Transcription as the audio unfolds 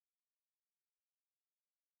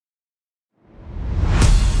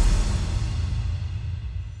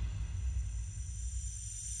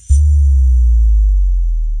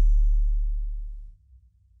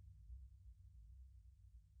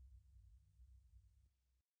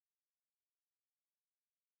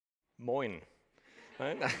Moin.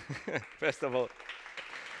 Right? First of all.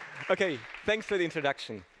 Okay, thanks for the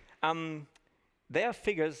introduction. There are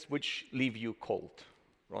figures which leave you cold,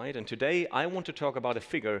 right? And today I want to talk about a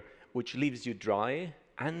figure which leaves you dry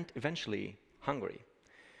and eventually hungry.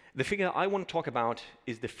 The figure I want to talk about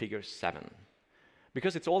is the figure 7,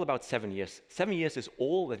 because it's all about 7 years. 7 years is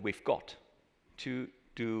all that we've got to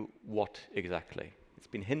do what exactly? It's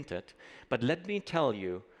been hinted, but let me tell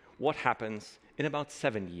you what happens in about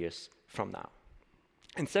 7 years from now.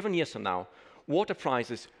 In 7 years from now, water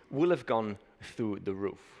prices will have gone through the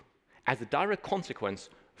roof. As a direct consequence,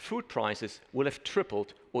 food prices will have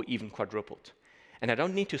tripled or even quadrupled. And I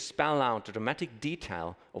don't need to spell out the dramatic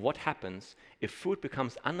detail of what happens if food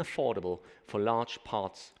becomes unaffordable for large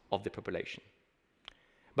parts of the population.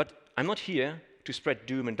 But I'm not here to spread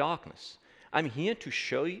doom and darkness. I'm here to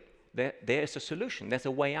show you that there is a solution, there's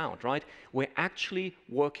a way out, right? We're actually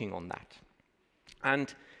working on that.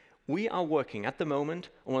 And we are working at the moment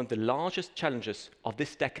on one of the largest challenges of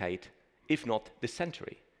this decade, if not this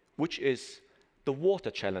century, which is the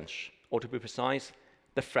water challenge, or to be precise,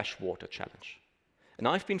 the freshwater challenge. And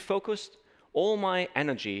I've been focused all my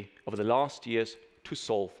energy over the last years to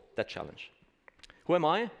solve that challenge. Who am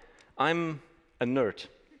I? I'm a nerd,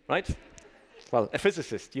 right? Well, a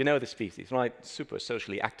physicist, you know the species, right? Super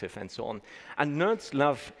socially active and so on. And nerds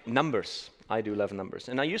love numbers. I do love numbers.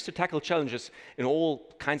 And I used to tackle challenges in all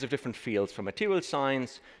kinds of different fields, from material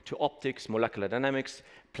science to optics, molecular dynamics,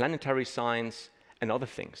 planetary science, and other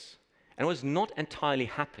things. And I was not entirely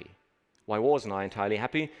happy. Why wasn't I entirely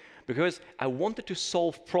happy? Because I wanted to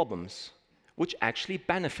solve problems which actually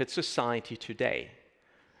benefit society today.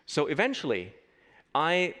 So eventually,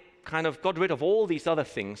 I kind of got rid of all these other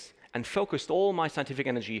things and focused all my scientific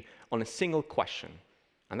energy on a single question.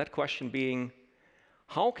 And that question being,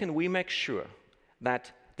 how can we make sure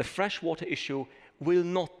that the freshwater issue will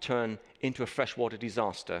not turn into a freshwater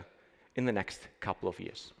disaster in the next couple of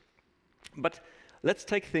years? But let's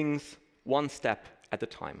take things one step at a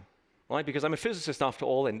time, right? Because I'm a physicist after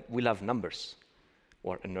all, and we love numbers,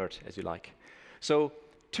 or a nerd, as you like. So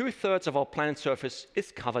 2/3 of our planet's surface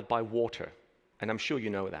is covered by water, and I'm sure you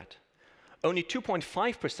know that. Only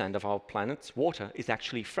 2.5% of our planet's water is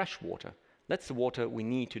actually fresh water. That's the water we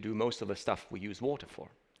need to do most of the stuff we use water for.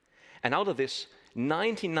 And out of this,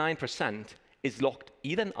 99% is locked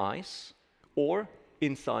either in ice or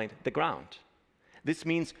inside the ground. This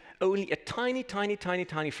means only a tiny, tiny, tiny,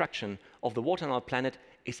 tiny fraction of the water on our planet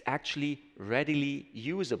is actually readily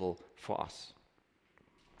usable for us.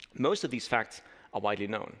 Most of these facts are widely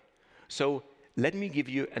known. So let me give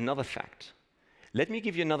you another fact. Let me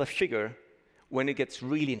give you another figure when it gets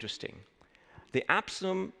really interesting. The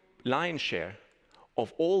absolute lion's share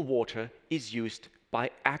of all water is used by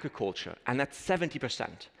agriculture, and that's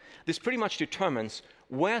 70%. This pretty much determines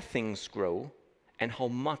where things grow and how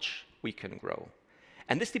much we can grow.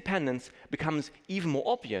 And this dependence becomes even more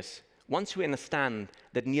obvious once we understand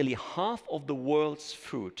that nearly half of the world's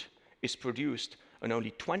food is produced on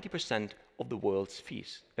only 20% of the world's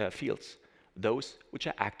fields, those which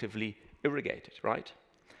are actively irrigated, right?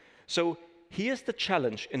 So here's the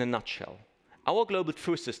challenge in a nutshell. Our global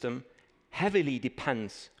food system heavily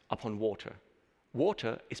depends upon water.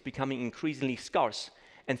 Water is becoming increasingly scarce,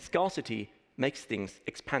 and scarcity makes things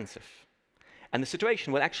expensive. And the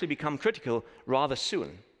situation will actually become critical rather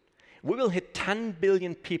soon. We will hit 10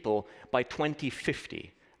 billion people by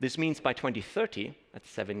 2050. This means by 2030, that's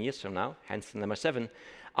 7 years from now, hence the number 7,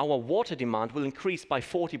 our water demand will increase by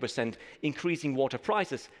 40%, increasing water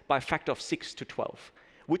prices by a factor of 6 to 12,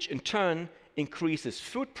 which in turn increases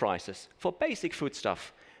food prices for basic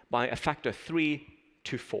foodstuff by a factor 3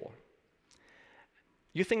 to 4.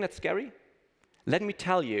 You think that's scary? Let me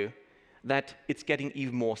tell you that it's getting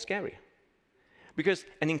even more scary. Because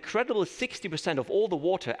an incredible 60% of all the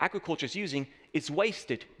water agriculture is using is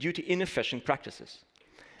wasted due to inefficient practices.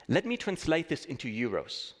 Let me translate this into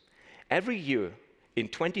euros. Every year in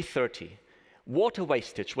 2030, water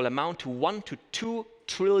wastage will amount to 1 to 2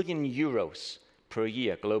 trillion euros per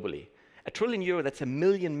year globally. A trillion euro, that's a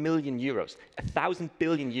million euros, 1,000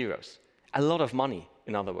 billion euros. A lot of money,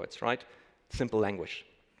 in other words, right? Simple language.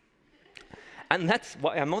 And that's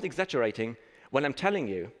why I'm not exaggerating when I'm telling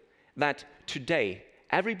you that today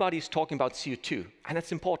everybody's talking about CO2, and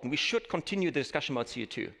that's important. We should continue the discussion about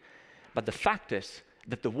CO2. But the fact is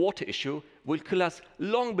that the water issue will kill us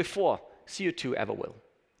long before CO2 ever will.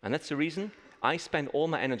 And that's the reason I spend all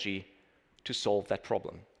my energy to solve that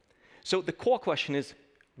problem. So the core question is,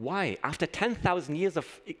 why, after 10,000 years of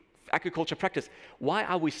agriculture practice, why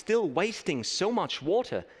are we still wasting so much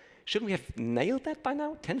water? Shouldn't we have nailed that by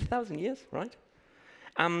now? 10,000 years, right?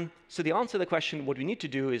 So the answer to the question, what we need to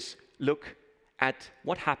do is look at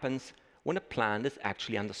what happens when a plant is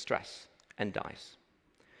actually under stress and dies.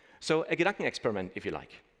 So a Gedankenexperiment, if you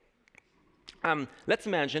like. Let's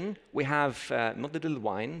imagine we have not a little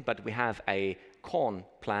wine, but we have a corn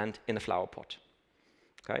plant in a flower pot.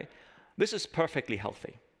 Okay? This is perfectly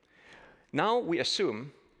healthy. Now we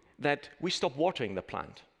assume that we stop watering the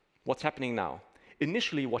plant. What's happening now?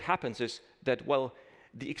 Initially, what happens is that, well,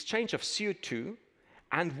 the exchange of CO2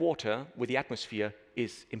 and water with the atmosphere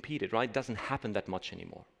is impeded, right? It doesn't happen that much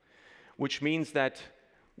anymore, which means that,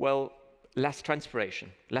 well, less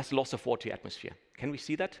transpiration, less loss of water to the atmosphere. Can we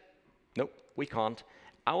see that? No, we can't.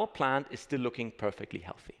 Our plant is still looking perfectly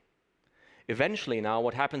healthy. Eventually now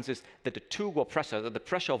what happens is that the turgor pressure, the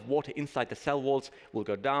pressure of water inside the cell walls will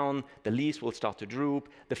go down, the leaves will start to droop,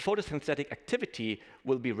 the photosynthetic activity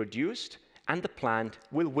will be reduced, and the plant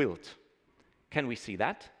will wilt. Can we see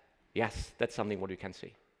that? Yes, that's something what we can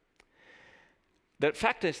see. The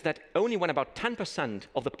fact is that only when about 10%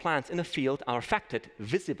 of the plants in a field are affected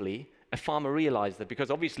visibly, a farmer realizes that,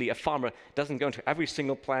 because obviously a farmer doesn't go into every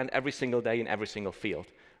single plant, every single day in every single field,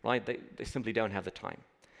 right? They simply don't have the time.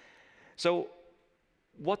 So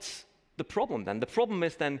what's the problem then? The problem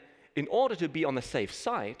is then, in order to be on the safe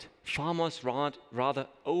side, farmers rather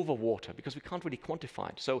overwater, because we can't really quantify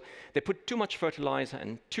it. So they put too much fertilizer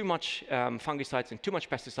and too much fungicides and too much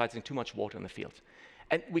pesticides and too much water in the field.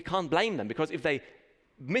 And we can't blame them, because if they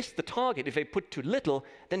miss the target, if they put too little,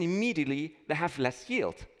 then immediately they have less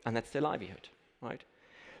yield, and that's their livelihood, right?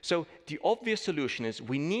 So the obvious solution is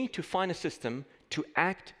we need to find a system to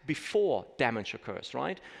act before damage occurs,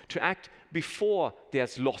 right? To act before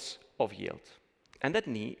there's loss of yield. And that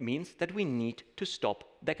means that we need to stop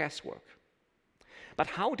the guesswork. But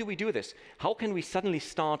how do we do this? How can we suddenly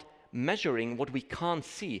start measuring what we can't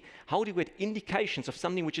see? How do we get indications of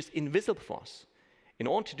something which is invisible for us? In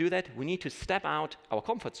order to do that, we need to step out our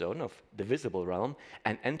comfort zone of the visible realm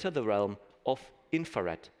and enter the realm of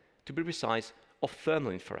infrared, to be precise, of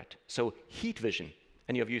thermal infrared. So heat vision.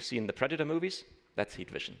 Any of you seen the Predator movies? That's heat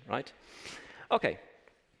vision, right? Okay.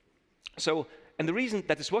 So, and the reason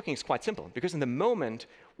that is working is quite simple, because in the moment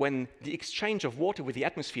when the exchange of water with the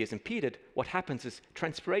atmosphere is impeded, what happens is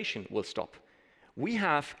transpiration will stop. We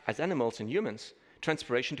have, as animals and humans,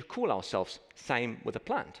 transpiration to cool ourselves, same with a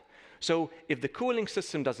plant. So if the cooling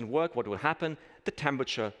system doesn't work, what will happen? The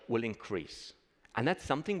temperature will increase. And that's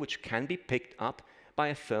something which can be picked up by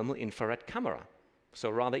a thermal infrared camera. So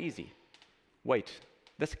rather easy. Wait,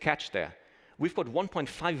 there's a catch there. We've got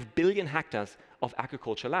 1.5 billion hectares of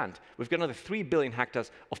agricultural land. We've got another 3 billion hectares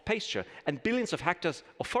of pasture and billions of hectares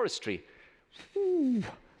of forestry. Ooh,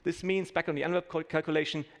 this means, back on the envelope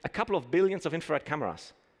calculation, a couple of billions of infrared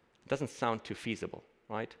cameras. Doesn't sound too feasible,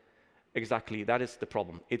 right? Exactly, that is the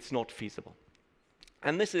problem. It's not feasible.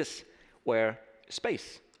 And this is where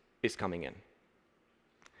space is coming in.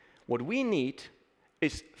 What we need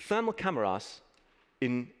is thermal cameras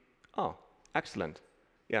in, oh, excellent.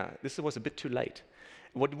 Yeah, this was a bit too late.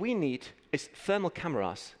 What we need is thermal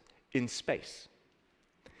cameras in space.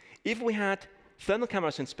 If we had thermal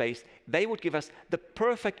cameras in space, they would give us the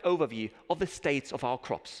perfect overview of the states of our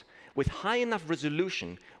crops. With high enough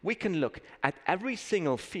resolution, we can look at every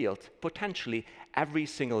single field, potentially every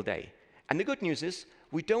single day. And the good news is,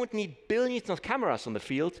 we don't need billions of cameras on the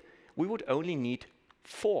field. We would only need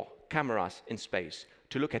 4 cameras in space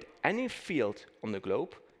to look at any field on the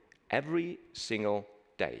globe every single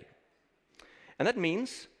day. And that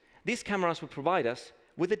means these cameras will provide us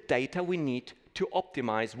with the data we need to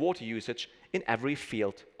optimize water usage in every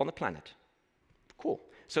field on the planet. Cool.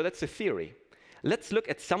 So that's the theory. Let's look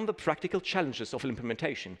at some of the practical challenges of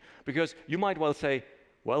implementation, because you might well say,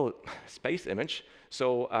 well, space image,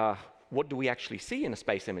 so what do we actually see in a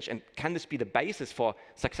space image? And can this be the basis for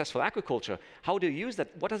successful agriculture? How do you use that?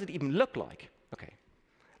 What does it even look like? Okay,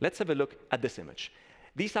 let's have a look at this image.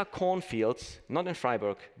 These are cornfields, not in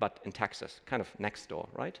Freiburg, but in Texas, kind of next door,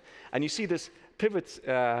 right? And you see this pivot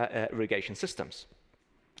irrigation systems.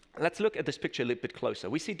 Let's look at this picture a little bit closer.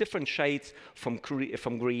 We see different shades from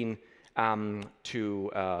green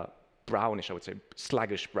to brownish, I would say,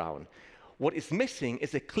 sluggish brown. What is missing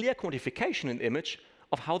is a clear quantification in the image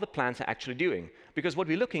of how the plants are actually doing, because what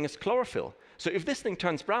we're looking is chlorophyll. So if this thing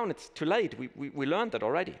turns brown, it's too late. We learned that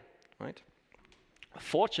already, right?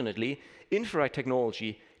 Fortunately, infrared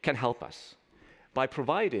technology can help us by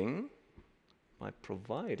providing,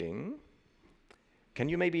 can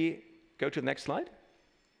you maybe go to the next slide?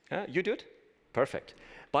 You do it? Perfect.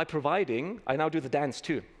 By providing, I now do the dance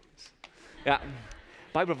too. Yeah,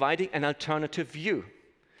 by providing an alternative view.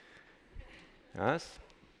 Yes.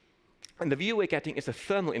 And the view we're getting is a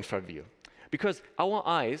thermal infrared view. because our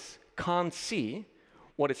eyes can't see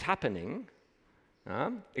what is happening.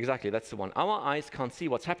 Exactly, that's the one. Our eyes can't see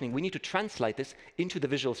what's happening. We need to translate this into the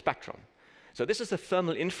visual spectrum. So this is a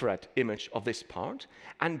thermal infrared image of this part,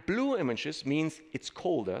 and blue images means it's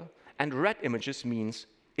colder, and red images means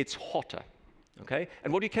it's hotter. Okay?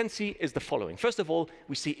 And what you can see is the following. First of all,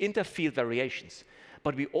 we see interfield variations,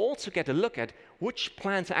 but we also get a look at which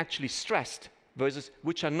plants are actually stressed versus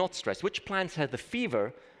which are not stressed, which plants have the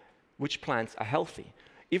fever, which plants are healthy.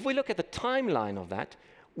 If we look at the timeline of that,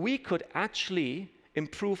 we could actually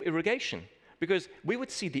improve irrigation, because we would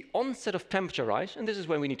see the onset of temperature rise, and this is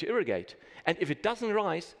when we need to irrigate. And if it doesn't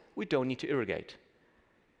rise, we don't need to irrigate.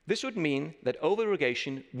 This would mean that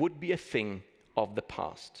over-irrigation would be a thing of the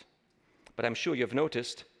past. But I'm sure you've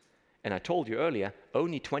noticed, and I told you earlier,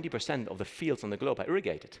 only 20% of the fields on the globe are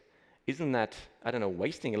irrigated. Isn't that, I don't know,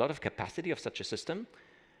 wasting a lot of capacity of such a system?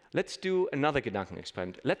 Let's do another Gedanken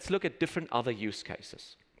experiment. Let's look at different other use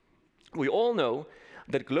cases. We all know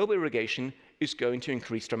that global irrigation is going to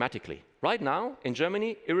increase dramatically. Right now, in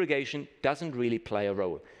Germany, irrigation doesn't really play a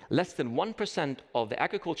role. Less than 1% of the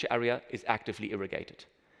agriculture area is actively irrigated.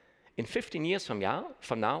 In 15 years from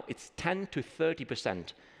now, it's 10 to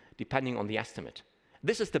 30%, depending on the estimate.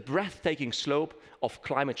 This is the breathtaking slope of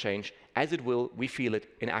climate change, as it will, we feel it,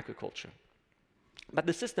 in agriculture. But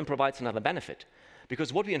the system provides another benefit,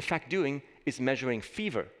 because what we're in fact doing is measuring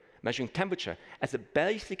fever, measuring temperature as a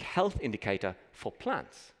basic health indicator for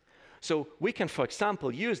plants. So we can, for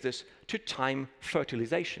example, use this to time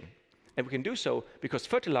fertilization. And we can do so because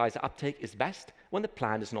fertilizer uptake is best when the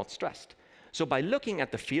plant is not stressed. So by looking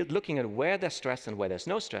at the field, looking at where there's stress and where there's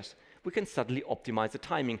no stress, we can suddenly optimize the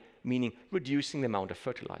timing, meaning reducing the amount of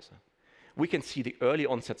fertilizer. We can see the early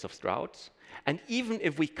onsets of droughts, and even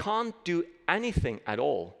if we can't do anything at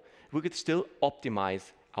all, we could still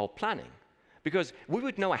optimize our planning. Because we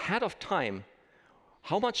would know ahead of time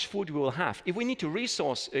how much food we will have, if we need to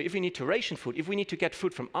ration food, if we need to get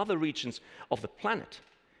food from other regions of the planet.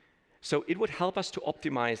 So it would help us to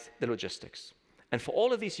optimize the logistics. And for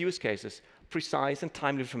all of these use cases, precise and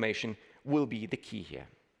timely information will be the key here.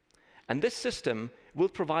 And this system will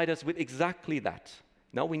provide us with exactly that.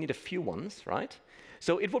 Now we need a few ones, right?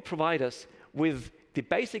 So it will provide us with the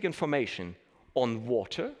basic information on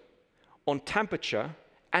water, on temperature,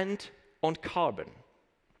 and on carbon.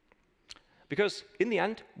 Because in the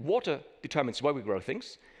end, water determines where we grow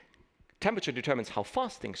things, temperature determines how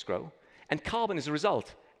fast things grow, and carbon is a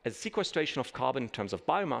result, a sequestration of carbon in terms of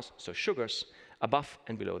biomass, so sugars, above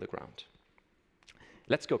and below the ground.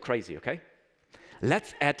 Let's go crazy, okay?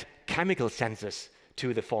 Let's add chemical sensors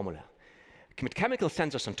to the formula. With chemical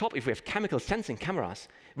sensors on top, if we have chemical sensing cameras,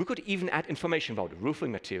 we could even add information about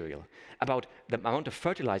roofing material, about the amount of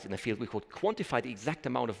fertilizer in the field. We could quantify the exact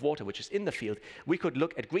amount of water which is in the field. We could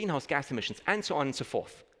look at greenhouse gas emissions, and so on and so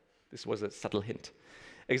forth. This was a subtle hint.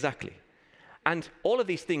 Exactly. And all of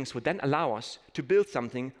these things would then allow us to build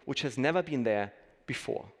something which has never been there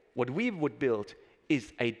before. What we would build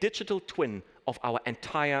is a digital twin of our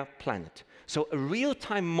entire planet. So a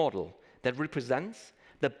real-time model that represents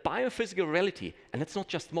the biophysical reality, and it's not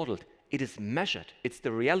just modeled, it is measured. It's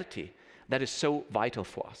the reality that is so vital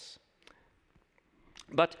for us.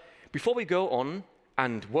 But before we go on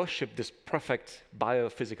and worship this perfect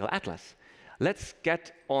biophysical atlas, let's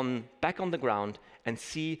get back on the ground and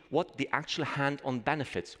see what the actual hand-on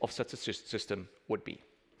benefits of such a system would be.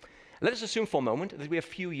 Let us assume for a moment that we are a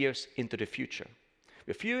few years into the future.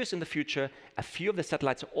 We're a few years in the future, a few of the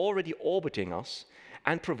satellites are already orbiting us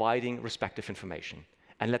and providing respective information.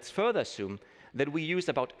 And let's further assume that we use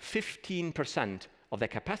about 15% of their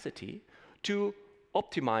capacity to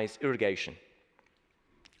optimize irrigation.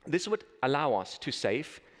 This would allow us to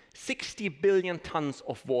save 60 billion tons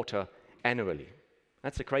of water annually.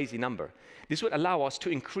 That's a crazy number. This would allow us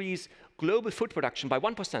to increase global food production by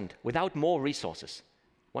 1% without more resources.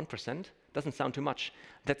 1% doesn't sound too much.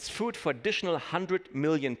 That's food for additional 100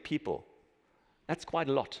 million people. That's quite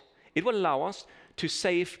a lot. It will allow us to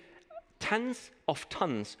save tens of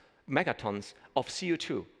tons, megatons of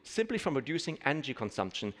CO2 simply from reducing energy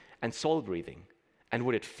consumption and soil breathing. And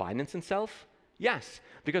would it finance itself? Yes,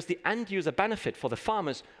 because the end user benefit for the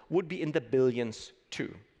farmers would be in the billions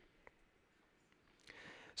too.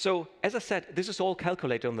 So, as I said, this is all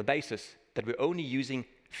calculated on the basis that we're only using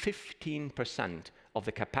 15% of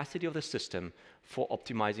the capacity of the system for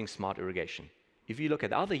optimizing smart irrigation. If you look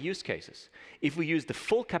at other use cases, if we use the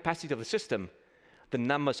full capacity of the system, the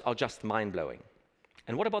numbers are just mind-blowing.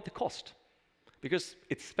 And what about the cost? Because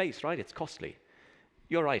it's space, right? It's costly.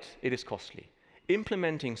 You're right, it is costly.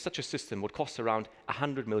 Implementing such a system would cost around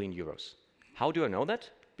 100 million euros. How do I know that?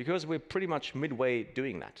 Because we're pretty much midway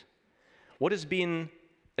doing that. what has been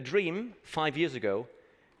a dream 5 years ago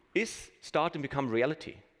is starting to become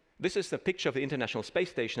reality. This is a picture of the International Space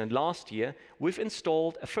Station, and last year we've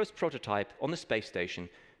installed a first prototype on the space station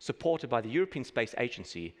supported by the European Space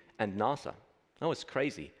Agency and NASA. Oh, it's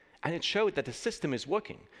crazy. And it showed that the system is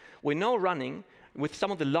working. We're now running with some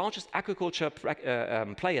of the largest agriculture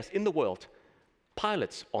players in the world,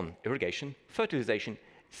 pilots on irrigation, fertilization,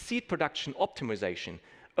 seed production optimization,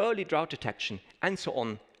 early drought detection, and so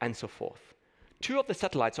on and so forth. 2 of the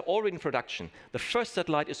satellites are already in production. The first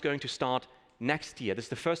satellite is going to start next year. This is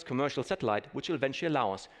the first commercial satellite, which will eventually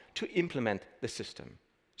allow us to implement the system.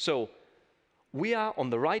 So we are on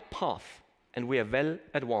the right path, and we are well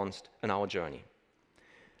advanced in our journey.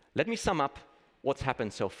 Let me sum up what's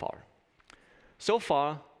happened so far. So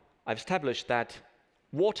far, I've established that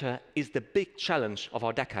water is the big challenge of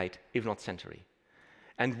our decade, if not century.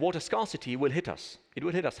 And water scarcity will hit us. It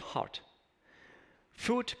will hit us hard.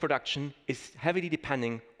 Food production is heavily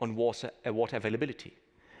depending on water availability.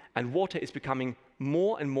 And water is becoming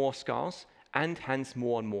more and more scarce and hence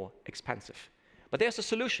more and more expensive. But there's a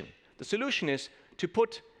solution. The solution is to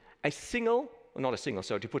put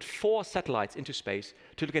to put 4 satellites into space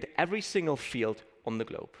to look at every single field on the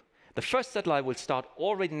globe. The first satellite will start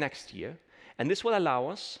already next year, and this will allow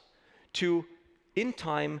us to, in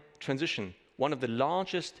time, transition one of the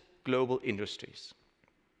largest global industries.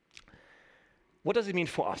 What does it mean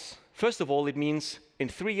for us? First of all, it means in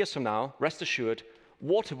 3 years from now, rest assured,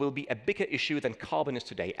 water will be a bigger issue than carbon is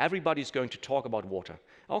today. Everybody's going to talk about water.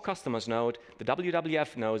 Our customers know it, the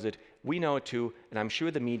WWF knows it, we know it too, and I'm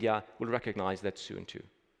sure the media will recognize that soon too.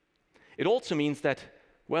 It also means that,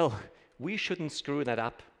 well, we shouldn't screw that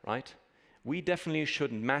up, right? We definitely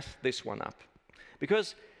shouldn't mess this one up.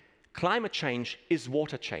 Because climate change is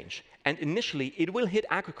water change, and initially it will hit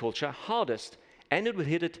agriculture hardest, and it will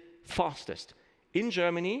hit it fastest in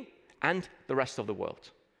Germany and the rest of the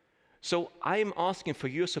world. So I am asking for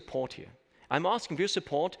your support here. I'm asking for your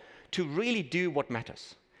support to really do what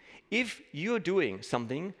matters. If you're doing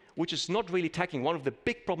something which is not really tackling one of the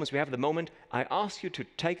big problems we have at the moment, I ask you to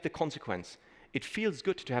take the consequence. It feels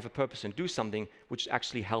good to have a purpose and do something which is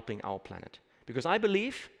actually helping our planet. Because I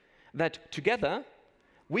believe that together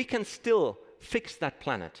we can still fix that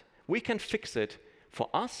planet. We can fix it for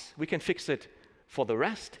us, we can fix it for the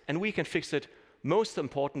rest, and we can fix it, most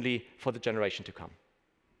importantly, for the generation to come.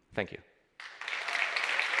 Thank you.